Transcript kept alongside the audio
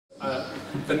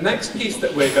the next piece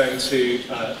that we're going to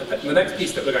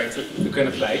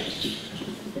play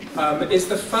is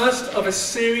the first of a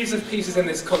series of pieces in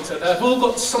this concert that have all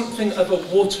got something of a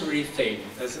watery theme.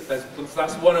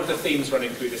 That's one of the themes running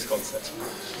through this concert.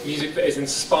 Music that is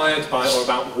inspired by or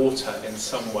about water in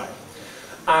some way.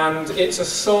 And it's a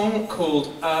song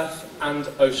called Earth and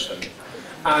Ocean.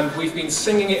 And we've been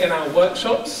singing it in our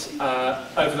workshops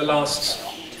over the last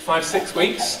 5-6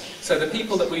 weeks. So the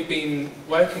people that we've been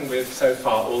working with so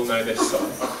far all know this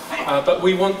song. But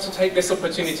we want to take this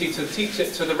opportunity to teach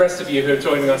it to the rest of you who are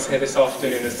joining us here this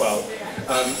afternoon as well.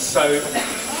 So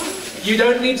you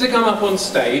don't need to come up on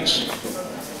stage,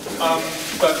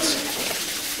 but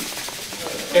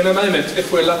in a moment,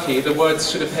 if we're lucky, the words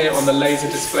should appear on the laser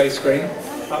display screen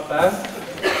up there.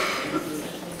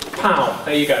 Pow!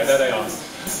 There you go, there they are.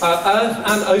 Earth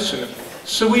and Ocean.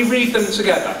 Shall we read them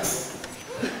together?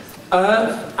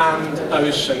 Earth and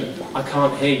ocean. I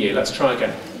can't hear you, let's try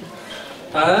again.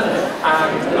 Earth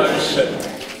and ocean,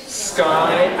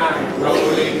 sky and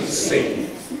rolling sea.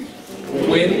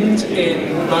 Wind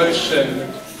in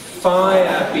motion,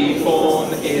 fire be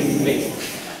born in me.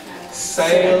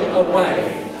 Sail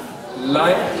away,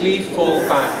 lightly fall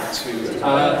back to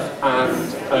earth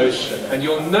and ocean. And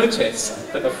you'll notice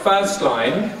that the first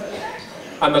line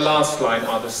and the last line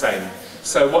are the same.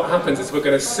 So what happens is we're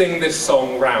going to sing this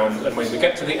song round, and when we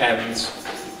get to the end,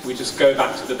 we just go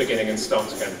back to the beginning and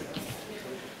start again.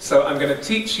 So I'm going to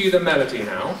teach you the melody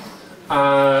now,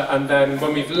 and then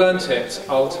when we've learnt it,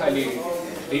 I'll tell you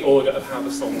the order of how the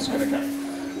song's going to go.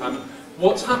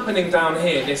 What's happening down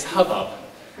here, this hubbub,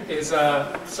 is,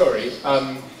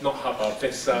 not hubbub,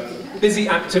 this busy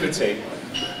activity,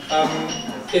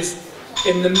 is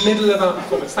in the middle of our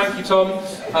performance. Thank you, Tom.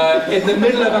 In the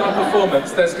middle of our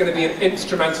performance, there's going to be an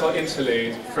instrumental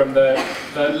interlude from the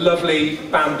lovely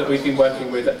band that we've been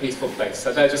working with at Peaceful Place.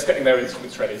 So they're just getting their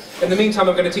instruments ready. In the meantime,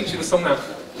 I'm going to teach you the song now.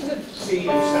 C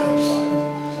sound.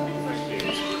 Thank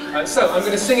you. So I'm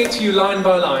going to sing it to you line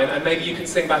by line, and maybe you can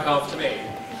sing back after me.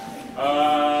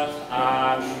 Earth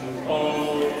and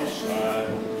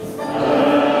ocean.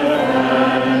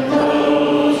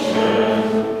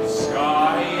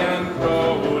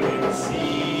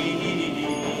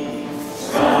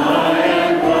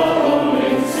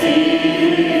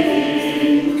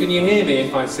 Can you hear me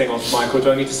if I sing on the mic, or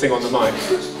do I need to sing on the mic?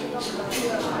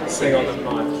 Sing on the mic.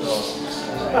 Oh.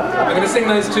 I'm going to sing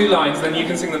those two lines, then you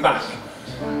can sing them back.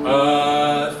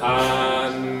 Earth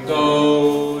and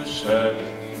ocean,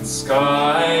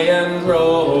 sky and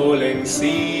rolling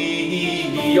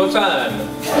sea. Your turn.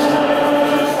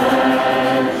 Earth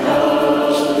and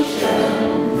ocean,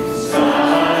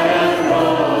 sky and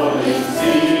rolling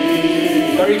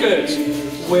sea. Very good.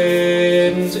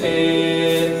 Wind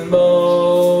in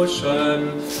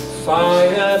motion,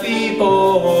 fire be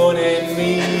born in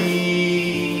me.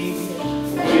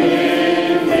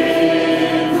 Wind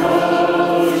in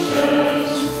motion,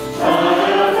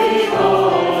 fire be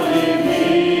born in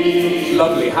me.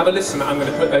 Lovely, have a listen. I'm going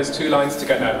to put those two lines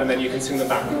together and then you can sing them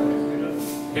back.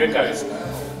 Here it goes.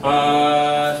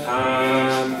 Earth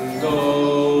and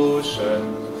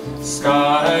ocean,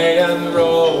 sky and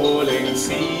rolling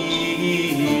sea.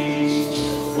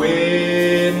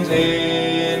 Wind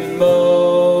in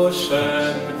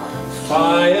motion,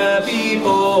 fire be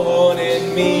born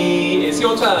in me. It's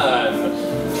your turn.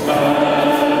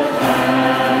 Earth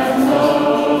and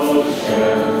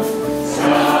ocean,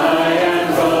 sky and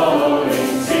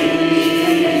rolling sea.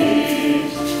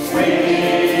 Wind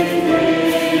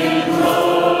in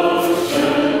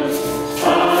motion,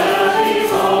 fire be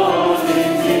born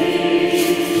in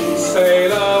me.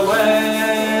 Sail away,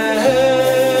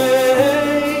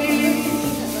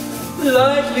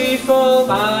 lightly fall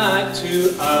back to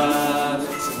earth.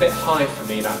 It's a bit high for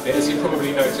me, that bit, as you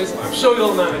probably noticed. I'm sure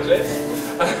you'll manage it.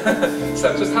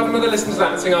 So just have another listen to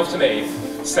that and sing after me.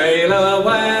 Sail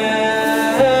away,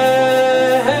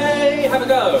 have a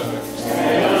go.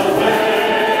 Sail away,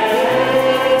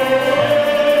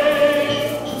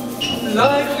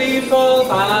 lightly fall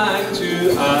back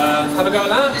to earth. Have a go at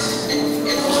that.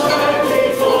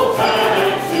 Lightly fall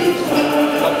back to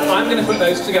earth. I'm going to put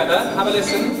those together. Have a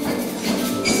listen.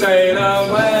 Sail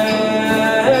away,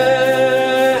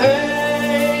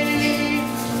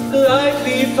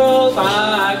 lightly fall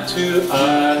back to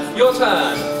earth. Your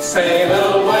turn. Sail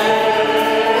away,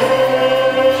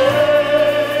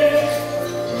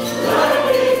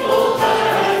 lightly fall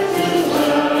back to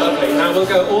earth. Lovely. Now we'll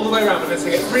go all the way around. We're going to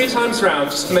sing it 3 times round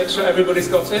just to make sure everybody's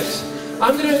got it.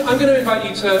 I'm going to invite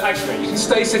you to, actually, you can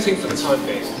stay sitting for the time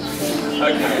being.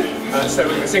 Okay, so we're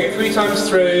going to sing it 3 times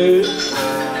through.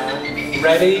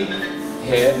 Ready?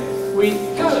 Here we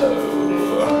go.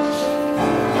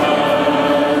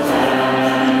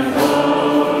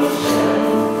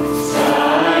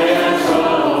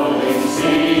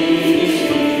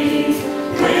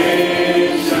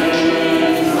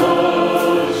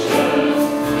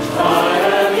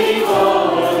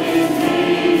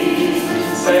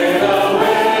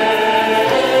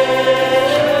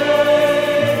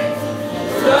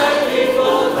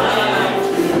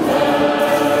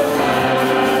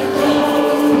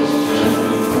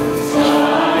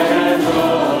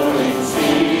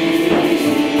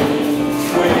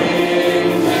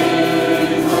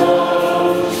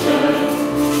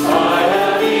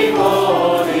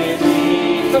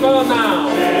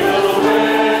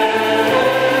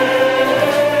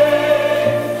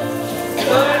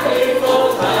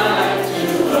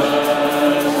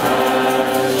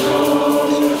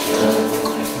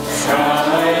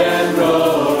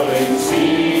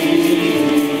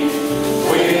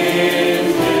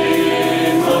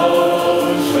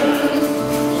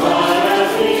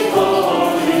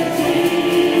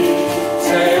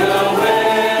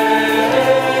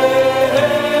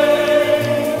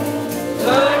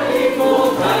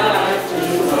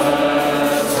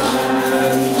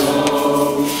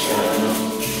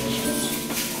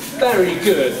 Very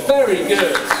good, very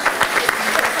good.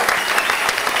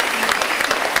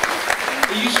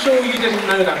 Are you sure you didn't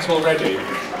know that already?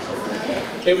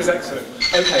 It was excellent.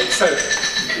 Okay, so,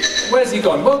 where's he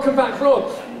gone? Welcome back,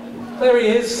 Rob. There he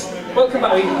is. Welcome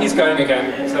back. He's going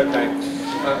again. It's okay.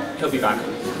 He'll be back.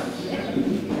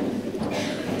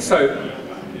 So,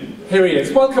 here he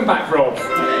is. Welcome back, Rob.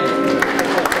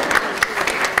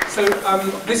 So,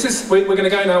 this is. We're going to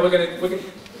go now. We're going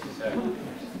to.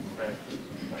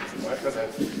 Does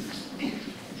it?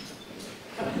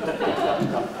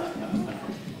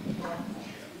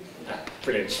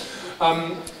 Brilliant.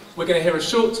 We're going to hear a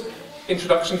short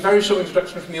introduction, very short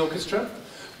introduction from the orchestra.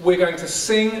 We're going to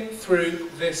sing through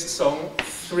this song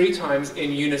 3 times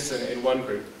in unison in one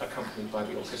group, accompanied by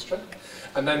the orchestra.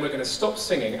 And then we're going to stop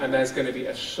singing, and there's going to be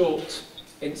a short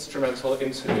instrumental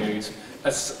interlude,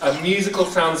 a musical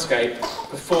soundscape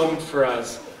performed for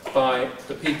us by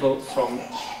the people from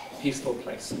Peaceful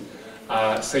Place.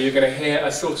 So you're going to hear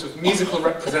a sort of musical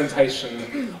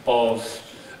representation of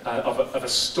a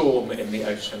storm in the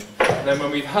ocean. And then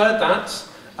when we've heard that,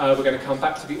 we're going to come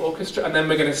back to the orchestra, and then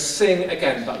we're going to sing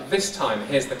again, but this time,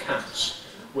 here's the catch,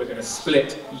 we're going to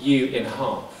split you in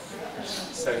half.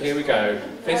 So here we go.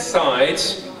 This side,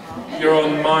 you're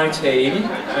on my team,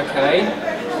 okay,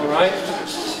 alright.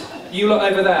 You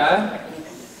lot over there,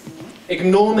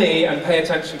 ignore me and pay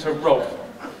attention to Rob.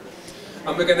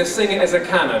 And we're going to sing it as a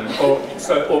canon, or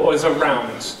as a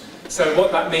round. So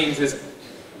what that means is,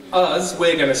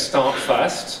 we're going to start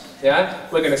first, yeah?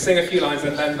 We're going to sing a few lines,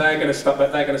 and then they're going to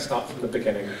start from the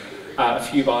beginning, a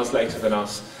few bars later than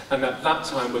us. And at that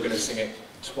time, we're going to sing it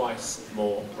twice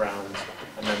more round,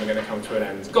 and then we're going to come to an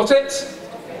end. Got it?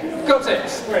 Got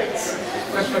it? Great.